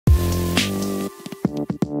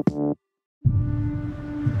Hey,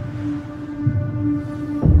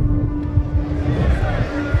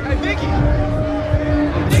 Vicky!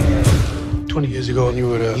 20 years ago, you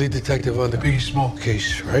were the lead detective on the Biggie Smoke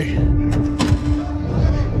case, right?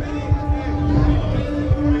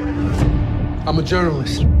 I'm a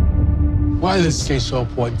journalist. Why is this case so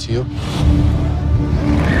important to you?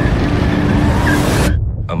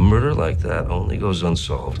 A murder like that only goes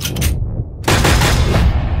unsolved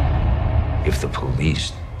if the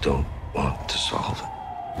police don't want to solve it.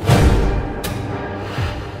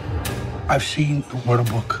 I've seen the murder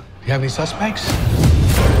book. You have any suspects?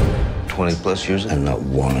 20+ years and not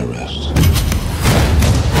one arrest.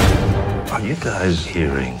 Are you guys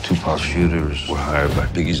hearing Tupac shooters were hired by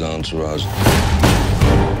Biggie's entourage?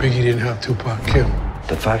 Biggie didn't have Tupac killed.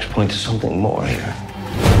 The facts point to something more here.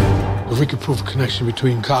 If we could prove a connection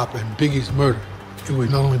between Cop and Biggie's murder, it would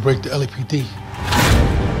not only break the L.A.P.D.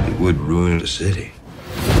 It would ruin the city.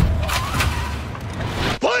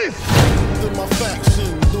 Police! My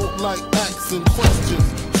faction don't like asking questions,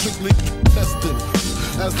 strictly testing.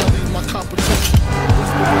 As I lead my competition,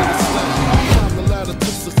 climb the ladder to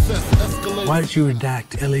success, escalate. Why did you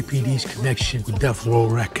redact L.A.P.D.'s connection with Death Row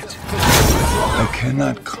Records? I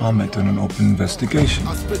cannot comment on an open investigation.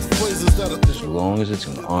 I spit phrases that are As long as it's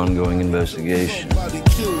an ongoing investigation,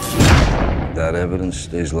 that evidence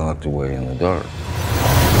stays locked away in the dark.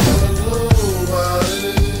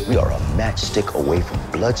 We are a matchstick away from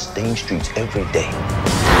blood-stained streets every day.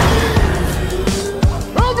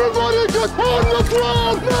 Everybody get on the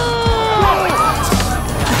ground now!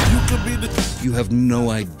 You have no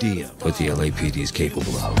idea what the L.A.P.D. is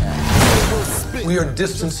capable of. We are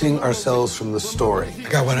distancing ourselves from the story. I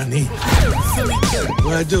got what I need.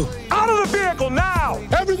 What I do? Out of the vehicle now!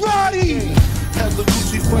 Everybody! Had the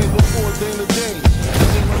Gucci frame before Dana Dane.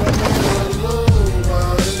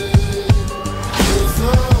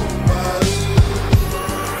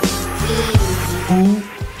 Who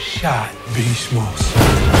shot Biggie Smalls?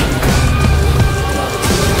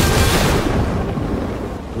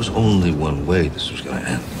 There was only one way this was gonna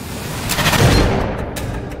end.